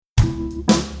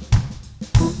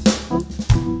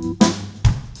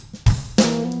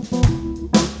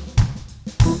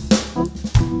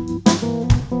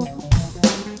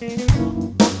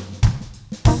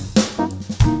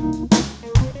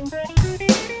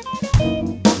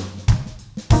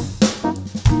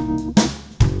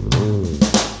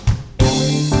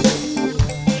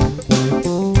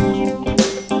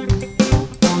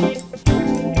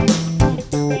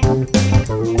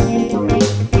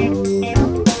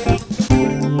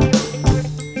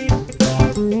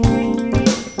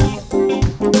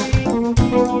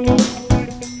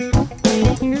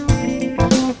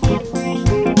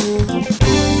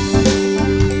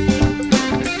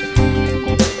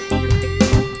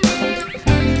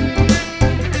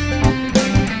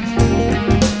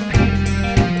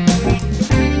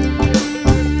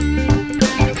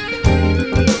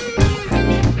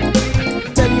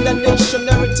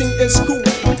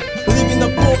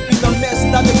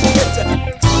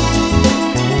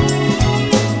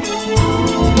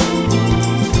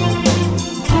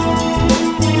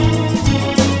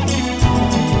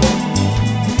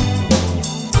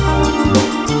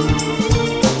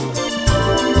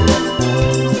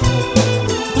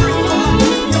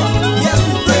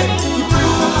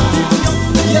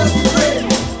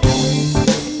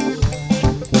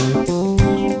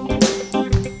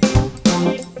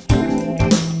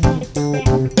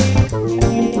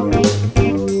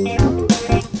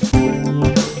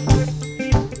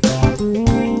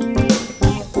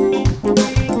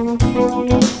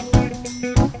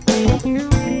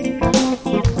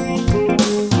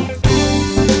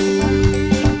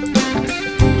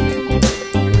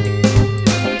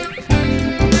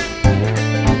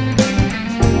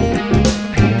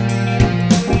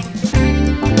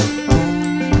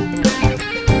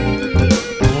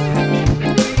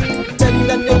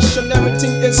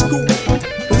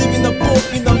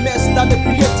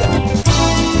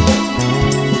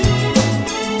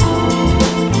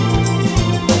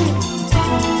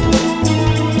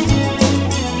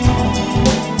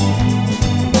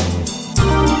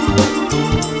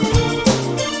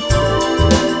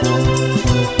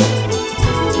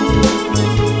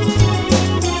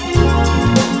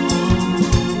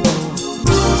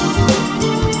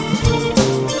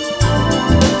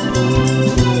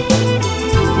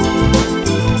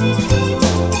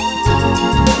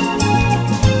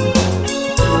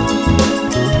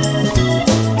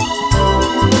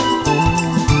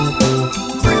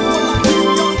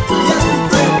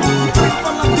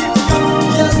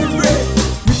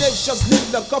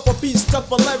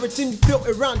everything filled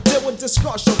around there with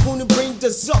discussion. Who bring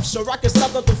disruption? Rockets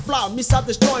out of the fly, miss out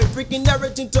destroying, breaking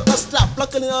everything to a slap,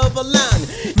 plucking it over land.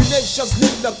 Relations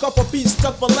need a couple piece,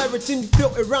 stuff for everything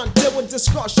filled around there with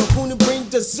discussion. Who bring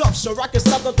disruption?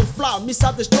 Rockets out of the fly, miss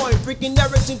out destroying, breaking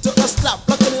everything to a slap,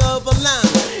 plucking it over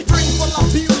land. Pray for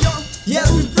Liberia,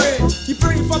 yes we pray. You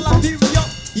pray for Liberia,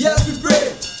 yes we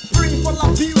pray. Pray for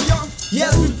Liberia,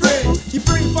 yes we pray. You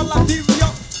pray for Liberia,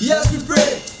 yes we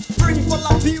pray. Pray for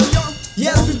Liberia,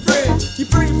 yes we pray. You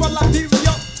pray for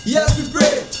Liberia, yes we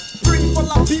pray. Pray for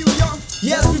Liberia,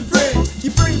 yes we pray.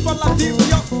 You pray for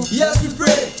Liberia, yes we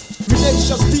pray.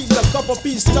 Relations need a couple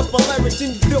piece, stuff for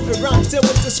everything filled around there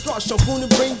with discussion. Who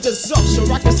bring disruption?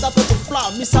 Rockets out of the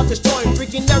fly, miss out destroying,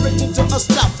 breaking everything to a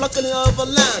slap, plucking it over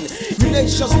land.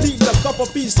 Relations need a couple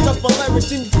piece, stuff for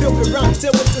everything filled around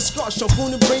there with discussion.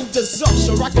 Who bring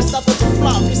disruption? Rockets out of the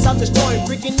fly, miss out destroying,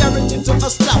 breaking everything to a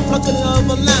slap, plucking it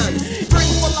over land. Pray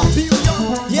for Liberia,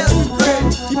 yes we pray.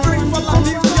 You pray for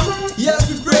Liberia, yes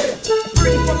we pray.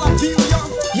 Pray for Liberia,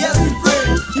 yes we pray.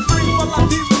 You pray for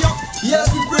Liberia, yes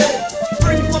we pray.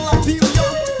 Pray for Liberia,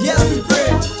 yes we pray.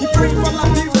 You pray for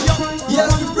Liberia,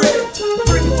 yes we pray.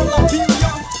 Pray for Liberia,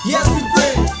 yes we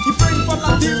pray. You pray for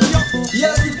Liberia,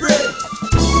 yes we pray.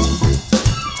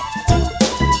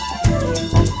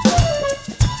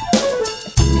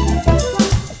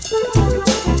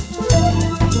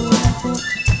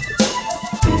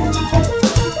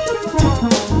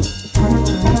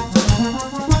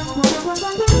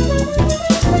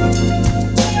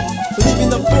 Leaving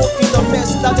the boat in the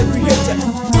mess that they created.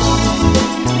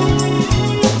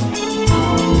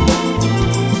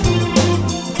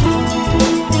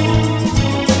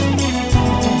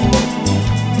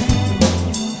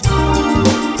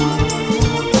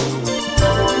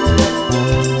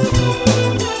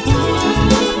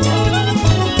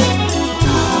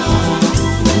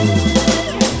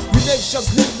 Relations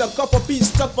need a couple piece,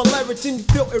 stuff for everything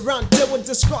filled around there with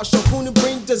discussion. Who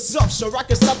bring disruption?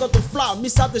 Rockets out of the fly,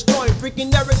 miss out destroying,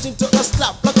 breaking everything to a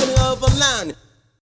slap, plucking it over land.